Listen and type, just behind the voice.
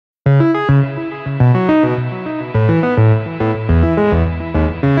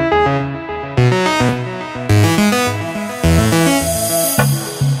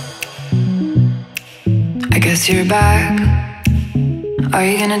Are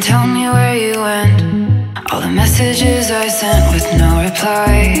you gonna tell me where you went? All the messages I sent with no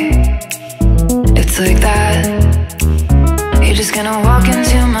reply. It's like that. You're just gonna walk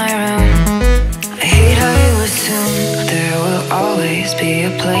into my room. I hate how you assume there will always be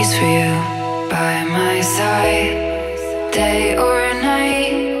a place for you by my side, day or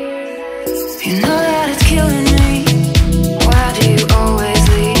night. You know that it's killing me. Why do you always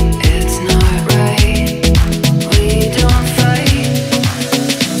leave? It's not right. We don't fight,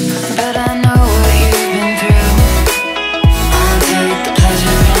 but I know what you've been through. I'll take the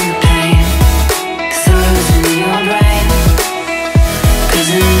pleasure and the pain, 'cause I was in your brain. 'Cause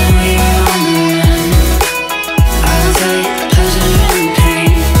I know you're on the run. I'll take the pleasure and the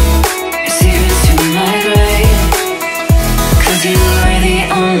pain, your secrets to my grave. 'Cause you are the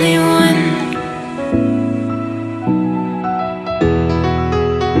only one.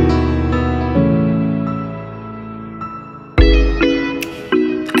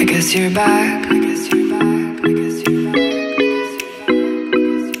 I guess you're back. I guess you're back. I guess you're back.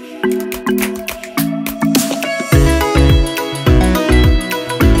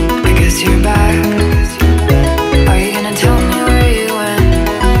 I guess you're back. Are you gonna tell me where you went?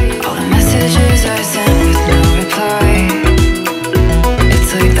 All the messages I sent with no reply.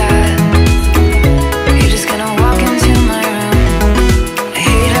 It's like that. You're just gonna walk into my room. I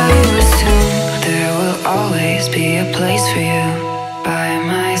hate how you assume there will always be a place for you by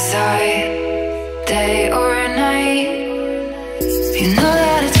my side, day or